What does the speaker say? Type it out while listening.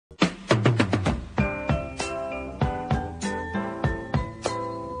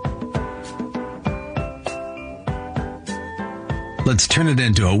Let's turn it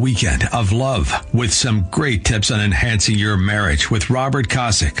into a weekend of love with some great tips on enhancing your marriage with Robert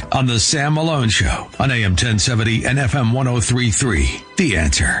Kosick on The Sam Malone Show on AM 1070 and FM 103.3. The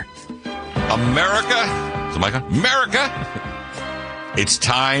Answer. America. Is the mic on? America. It's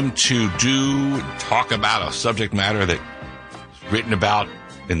time to talk about a subject matter that's written about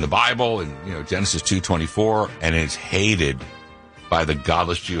in the Bible and Genesis 2:24, and it's hated by the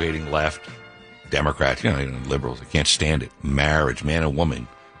godless Jew-hating left, Democrats, liberals. They can't stand it. Marriage, man and woman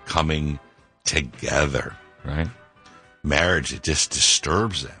coming together, right? Marriage, it just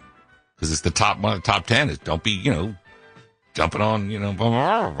disturbs them because it's one of the top 10 is don't be, jumping on,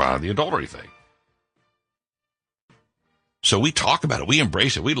 the adultery thing. So we talk about it. We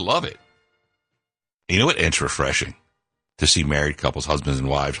embrace it. We love it. You know what? It's refreshing to see married couples, husbands and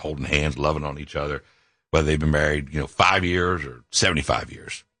wives, holding hands, loving on each other, whether they've been married, 5 years or 75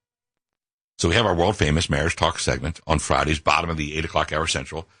 years. So we have our world-famous Marriage Talk segment on Fridays, bottom of the 8 o'clock hour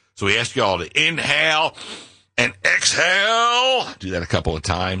central. So we ask you all to inhale and exhale. Do that a couple of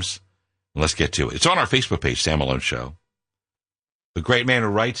times. And let's get to it. It's on our Facebook page, Sam Malone Show. The great man who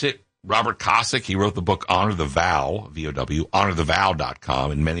writes it, Robert Kosick, he wrote the book Honor the Vow, V-O-W,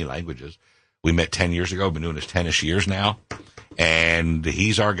 honorthevow.com in many languages. We met 10 years ago, been doing this 10-ish years now. And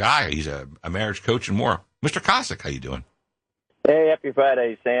he's our guy. He's a marriage coach and more. Mr. Kosick, how you doing? Hey, happy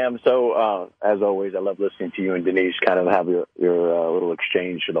Friday, Sam. So, as always, I love listening to you and Denise kind of have your little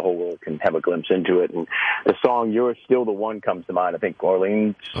exchange so the whole world can have a glimpse into it. And the song "You're Still the One" comes to mind. I think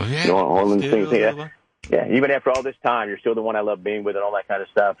Orleans. Oh, yeah. Orleans sings it. Yeah, even after all this time, you're still the one I love being with and all that kind of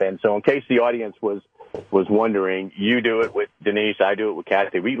stuff. And so in case the audience was wondering, you do it with Denise, I do it with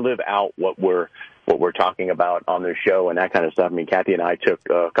Kathy. We live out what we're talking about on this show and that kind of stuff. I mean, Kathy and I took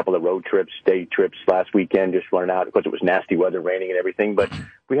a couple of road trips, day trips last weekend, just running out because it was nasty weather, raining and everything. But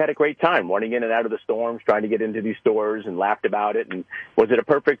we had a great time running in and out of the storms, trying to get into these stores and laughed about it. And was it a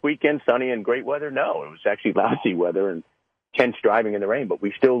perfect weekend, sunny and great weather? No, it was actually lousy weather and tense driving in the rain, but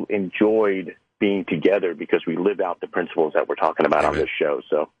we still enjoyed being together because we live out the principles that we're talking about on this show.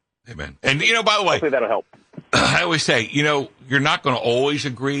 So, amen. And, by the way, hopefully that'll help. I always say, you're not going to always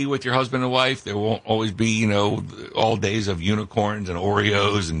agree with your husband and wife. There won't always be, all days of unicorns and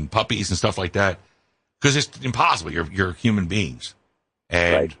Oreos and puppies and stuff like that because it's impossible. You're human beings.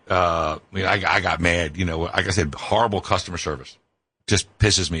 And, right. I got mad, like I said, horrible customer service just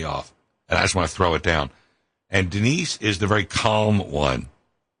pisses me off. And I just want to throw it down. And Denise is the very calm one,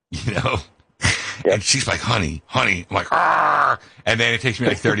 Yep. And she's like, honey. I'm like, argh. And then it takes me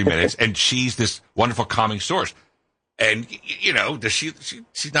like 30 minutes. And she's this wonderful calming source. And, does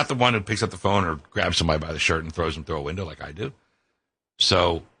she's not the one who picks up the phone or grabs somebody by the shirt and throws them through a window like I do.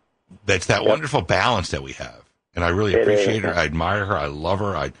 So that's that wonderful balance that we have. And I really appreciate her. I admire her. I love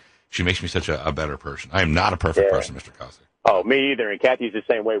her. She makes me such a better person. I am not a perfect person, Mr. Kosick. Oh, me either. And Kathy's the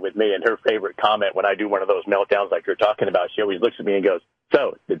same way with me. And her favorite comment when I do one of those meltdowns like you're talking about, she always looks at me and goes,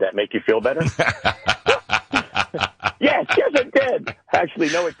 "So, did that make you feel better?" Yes, it did. Actually,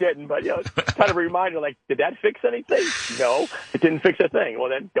 no, it didn't. But, kind of a reminder, like, did that fix anything? No, it didn't fix a thing. Well,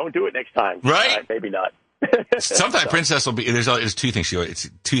 then don't do it next time. Right? Maybe not. Sometimes Princess will be, there's two things. It's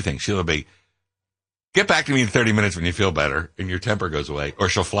two things. She'll be, get back to me in 30 minutes when you feel better and your temper goes away, or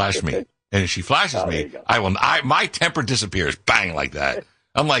she'll flash me. And if she flashes me, my temper disappears, bang, like that.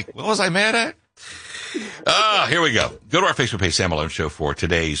 I'm like, what was I mad at? Here we go. Go to our Facebook page, Sam Malone Show, for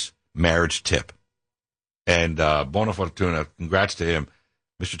today's marriage tip. And buona fortuna, congrats to him.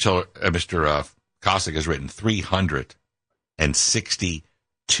 Mr. Kosick has written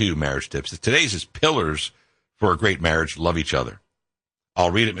 362 marriage tips. Today's is pillars for a great marriage. Love each other.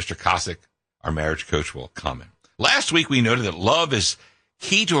 I'll read it. Mr. Kosick, our marriage coach, will comment. Last week, we noted that love is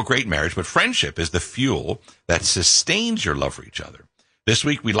key to a great marriage, but friendship is the fuel that sustains your love for each other. This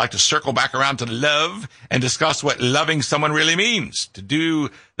week, we'd like to circle back around to love and discuss what loving someone really means. To do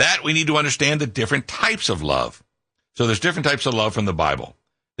that, we need to understand the different types of love. So there's different types of love from the Bible.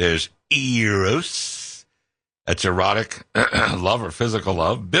 There's eros, that's erotic love or physical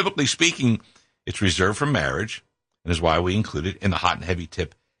love. Biblically speaking, it's reserved for marriage and is why we include it in the hot and heavy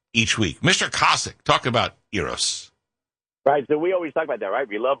tip each week. Mr. Kosick, talk about eros. Right, so we always talk about that, right?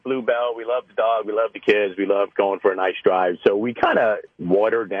 We love Bluebell, we love the dog, we love the kids, we love going for a nice drive. So we kind of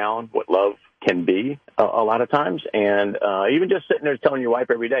water down what love can be a lot of times. And even just sitting there telling your wife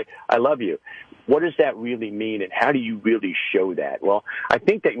every day, I love you. What does that really mean, and how do you really show that? Well, I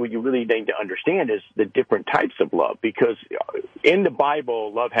think that what you really need to understand is the different types of love, because in the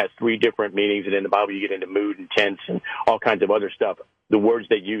Bible, love has 3 different meanings, and in the Bible you get into mood and tense and all kinds of other stuff. The words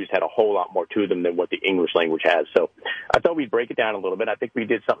they used had a whole lot more to them than what the English language has. So I thought we'd break it down a little bit. I think we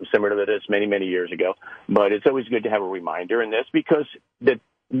did something similar to this many, many years ago, but it's always good to have a reminder in this, because the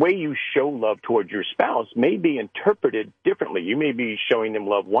way you show love towards your spouse may be interpreted differently. You may be showing them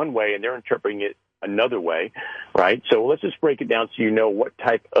love one way and they're interpreting it another way, right? So let's just break it down so you know what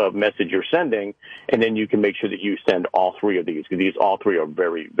type of message you're sending, and then you can make sure that you send all 3 of these, because all 3 are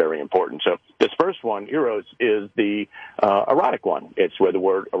very, very important. So this first one, eros, is the erotic one. It's where the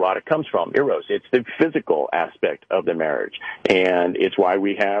word erotic comes from, eros. It's the physical aspect of the marriage, and it's why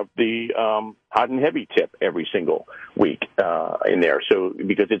we have the hot and heavy tip every single week in there. So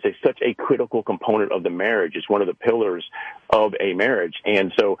because it's such a critical component of the marriage, it's one of the pillars of a marriage,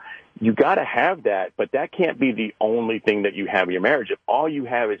 and so you got to have that, but that can't be the only thing that you have in your marriage. If all you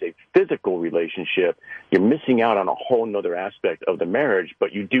have is a physical relationship, you're missing out on a whole nother aspect of the marriage,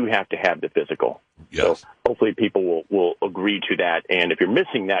 but you do have to have the physical. Yes. So hopefully people will agree to that. And if you're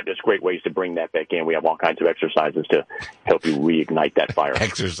missing that, there's great ways to bring that back in. We have all kinds of exercises to help you reignite that fire.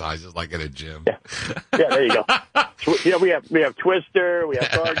 Exercises like at a gym. Yeah, there you go. We have Twister, we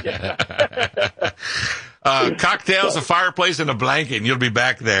have card. Cocktails, a fireplace, and a blanket, and you'll be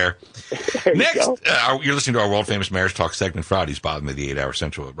back there. Next, you're listening to our world-famous Marriage Talk segment, Fridays, bottom of the 8-hour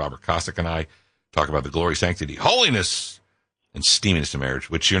central, with Robert Kosick and I talk about the glory, sanctity, holiness, and steaminess of marriage,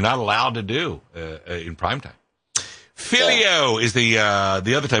 which you're not allowed to do in primetime. Filio is the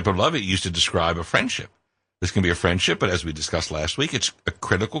other type of love it used to describe a friendship. This can be a friendship, but as we discussed last week, it's a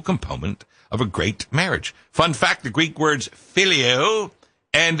critical component of a great marriage. Fun fact, the Greek words filio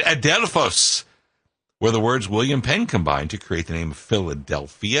and adelphos where the words William Penn combined to create the name of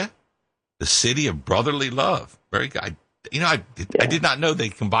Philadelphia, the city of brotherly love. Very good. I did not know they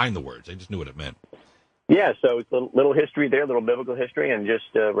combined the words. I just knew what it meant. Yeah, so it's a little history there, a little biblical history and just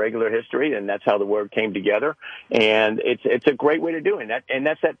regular history, and that's how the word came together. And it's a great way to do it. And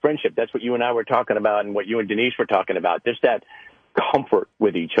that's that friendship. That's what you and I were talking about and what you and Denise were talking about, just that comfort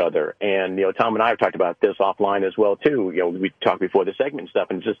with each other. And, Tom and I have talked about this offline as well, too. We talked before the segment and stuff,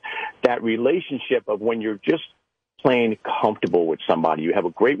 and just that relationship of when you're just plain comfortable with somebody. You have a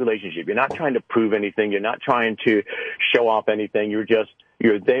great relationship. You're not trying to prove anything. You're not trying to show off anything.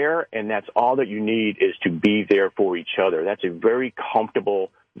 You're there, and that's all that you need is to be there for each other. That's a very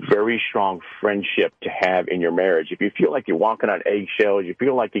comfortable, very strong friendship to have in your marriage. If you feel like you're walking on eggshells, you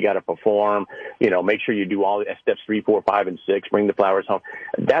feel like you got to perform, make sure you do all the steps 3, 4, 5, and 6, bring the flowers home.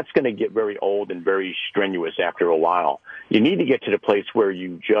 That's going to get very old and very strenuous after a while. You need to get to the place where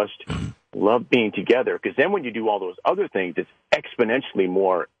you just love being together, because then when you do all those other things, it's exponentially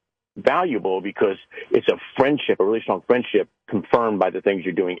more valuable, because it's a friendship, a really strong friendship confirmed by the things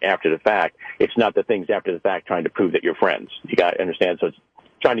you're doing after the fact. It's not the things after the fact trying to prove that you're friends. You got to understand. So it's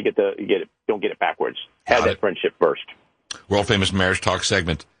trying to get it. Don't get it backwards. Have that friendship first. World famous Marriage Talk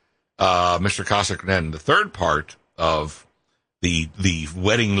segment. Mr. Kosick, then the third part of the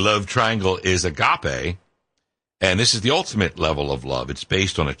wedding love triangle is agape. And this is the ultimate level of love. It's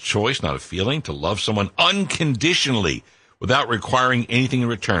based on a choice, not a feeling, to love someone unconditionally without requiring anything in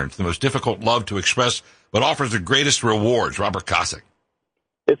return. It's the most difficult love to express, but offers the greatest rewards. Robert Kosick.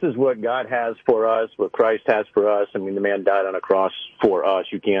 This is what God has for us, what Christ has for us. I mean, the man died on a cross for us.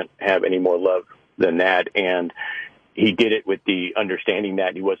 You can't have any more love than that. And he did it with the understanding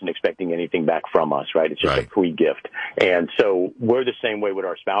that he wasn't expecting anything back from us, right? It's just a free gift. And so we're the same way with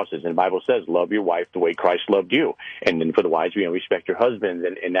our spouses. And the Bible says, love your wife the way Christ loved you. And then for the wives, respect your husbands,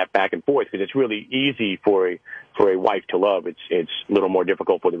 and that back and forth, because it's really easy for a wife to love. It's a little more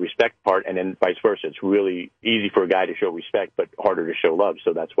difficult for the respect part, and then vice versa. It's really easy for a guy to show respect, but harder to show love.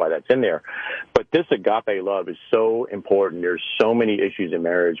 So that's why that's in there. But this agape love is so important. There's so many issues in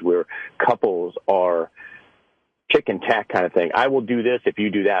marriage where couples are tick and tack kind of thing. I will do this if you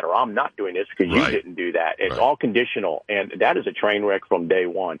do that, or I'm not doing this because you didn't do that. It's all conditional, and that is a train wreck from day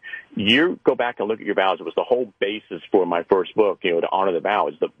one. You go back and look at your vows. It was the whole basis for my first book, to honor the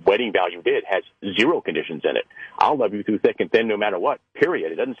vows. The wedding vow you did has 0 conditions in it. I'll love you through thick and thin no matter what,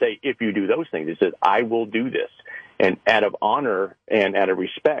 period. It doesn't say if you do those things. It says I will do this. And out of honor and out of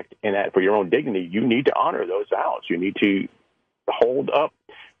respect and for your own dignity, you need to honor those vows. You need to hold up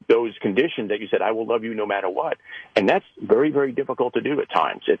those conditions that you said, I will love you no matter what. And that's very, very difficult to do at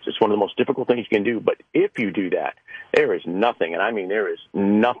times. It's one of the most difficult things you can do. But if you do that, there is nothing, and I mean there is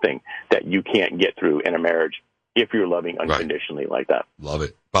nothing that you can't get through in a marriage if you're loving unconditionally like that. Love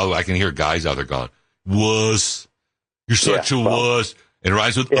it. By the way, I can hear guys out there going, wuss. You're such a wuss. It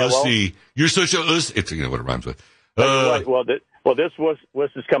rhymes with ussy. You're such a uss. It's what it rhymes with. This wuss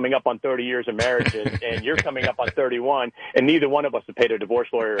is coming up on 30 years of marriage, and you're coming up on 31, and neither one of us have paid a divorce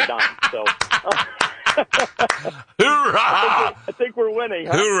lawyer a dime. So, hoorah! I think we're winning.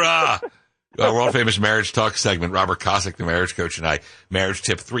 Huh? Hoorah! Our world-famous marriage talk segment, Robert Kosick, the marriage coach, and I, marriage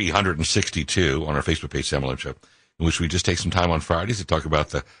tip 362 on our Facebook page, Sam Malone Show, in which we just take some time on Fridays to talk about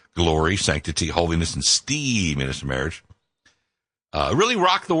the glory, sanctity, holiness, and steaminess of marriage. Really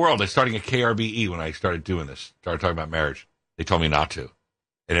rocked the world. Starting at KRBE when I started doing this, started talking about marriage. They told me not to.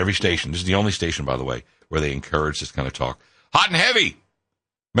 At every station. This is the only station, by the way, where they encourage this kind of talk. Hot and heavy.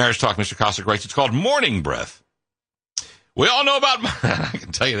 Marriage talk, Mr. Kosick writes, it's called morning breath. We all know about, I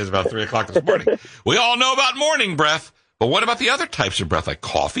can tell you this about 3 o'clock this morning. We all know about morning breath, but what about the other types of breath like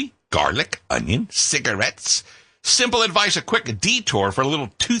coffee, garlic, onion, cigarettes? Simple advice, a quick detour for a little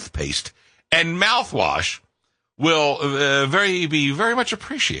toothpaste and mouthwash will be very much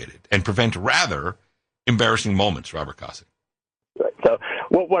appreciated and prevent rather embarrassing moments, Robert Kosick. Right. So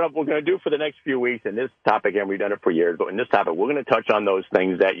what we're going to do for the next few weeks in this topic, and we've done it for years, but in this topic, we're going to touch on those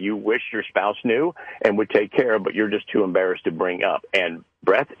things that you wish your spouse knew and would take care of, but you're just too embarrassed to bring up. And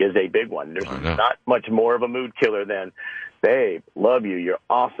breath is a big one. There's not much more of a mood killer than, babe, love you, you're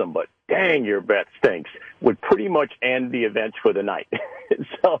awesome, but dang, your breath stinks, would pretty much end the event for the night.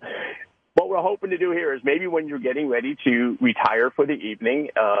 So what we're hoping to do here is maybe when you're getting ready to retire for the evening,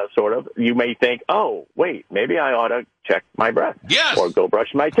 you may think, oh, wait, maybe I ought to check my breath. Yes. Or go brush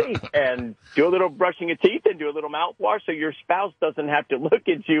my teeth and do a little brushing of teeth and do a little mouthwash so your spouse doesn't have to look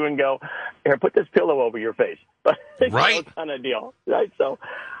at you and go, here, put this pillow over your face. Right. Kind of deal. Right. So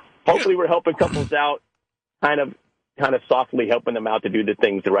hopefully we're helping couples out, kind of softly helping them out to do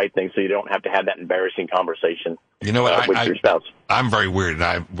the right thing so you don't have to have that embarrassing conversation with your spouse. I'm very weird,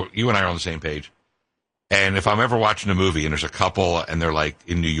 and you and I are on the same page. And if I'm ever watching a movie and there's a couple and they're like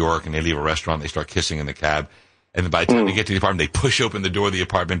in New York and they leave a restaurant, they start kissing in the cab, and by the time they get to the apartment, they push open the door of the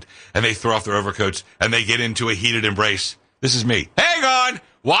apartment and they throw off their overcoats and they get into a heated embrace. This is me. Hang on!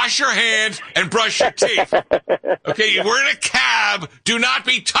 Wash your hands and brush your teeth. Okay, we're in a cab. Do not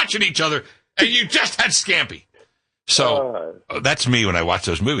be touching each other. And you just had scampi. So that's me when I watch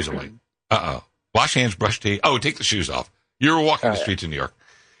those movies. I'm like, wash hands, brush teeth. Oh, take the shoes off. You're walking the streets of New York.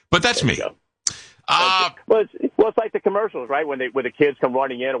 But that's me. It's like the commercials, right? When the kids come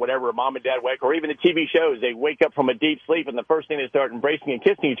running in or whatever, mom and dad wake, or even the TV shows, they wake up from a deep sleep and the first thing they start embracing and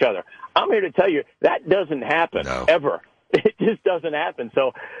kissing each other. I'm here to tell you that doesn't happen ever. It just doesn't happen.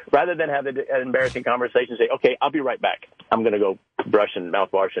 So rather than have an embarrassing conversation, say, okay, I'll be right back. I'm going to go brush and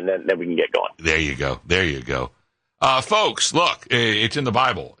mouthwash, and then we can get going. There you go. Folks, look, it's in the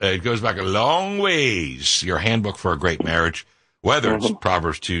Bible. It goes back a long ways. Your handbook for a great marriage, whether it's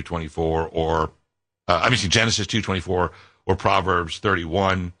Proverbs 2:24 or, Genesis 2:24 or Proverbs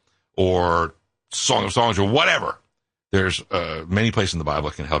 31 or Song of Songs or whatever. There's many places in the Bible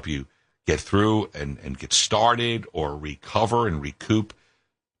that can help you get through and get started or recover and recoup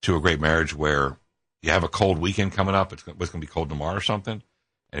to a great marriage where you have a cold weekend coming up. It's going to be cold tomorrow or something.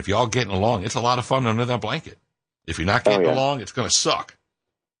 And if you're all getting along, it's a lot of fun under that blanket. If you're not getting along, it's going to suck.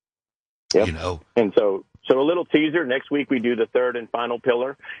 Yep. You know? And so a little teaser. Next week we do the third and final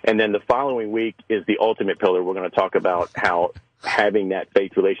pillar. And then the following week is the ultimate pillar. We're going to talk about how having that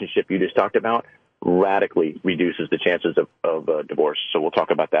faith relationship you just talked about radically reduces the chances of divorce. So we'll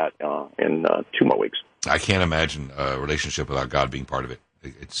talk about that in 2 more weeks. I can't imagine a relationship without God being part of it.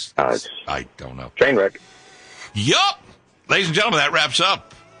 It's I don't know. Train wreck. Yup. Ladies and gentlemen, that wraps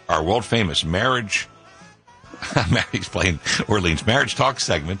up our world-famous marriage. Mary's playing Orleans Marriage Talk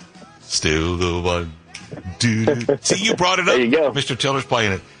segment. Still the one. See, you brought it up. There you go. Mr. Tiller's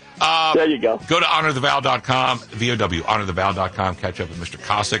playing it. There you go. Go to honorthevow.com, VOW, honorthevow.com. Catch up with Mr.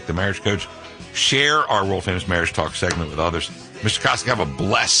 Kosick, the marriage coach. Share our world-famous marriage talk segment with others. Mr. Kosick, have a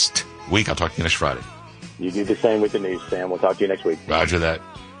blessed week. I'll talk to you next Friday. You do the same with the news, Sam. We'll talk to you next week. Roger that.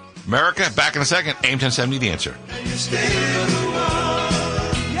 America, back in a second. AM 1070, The Answer.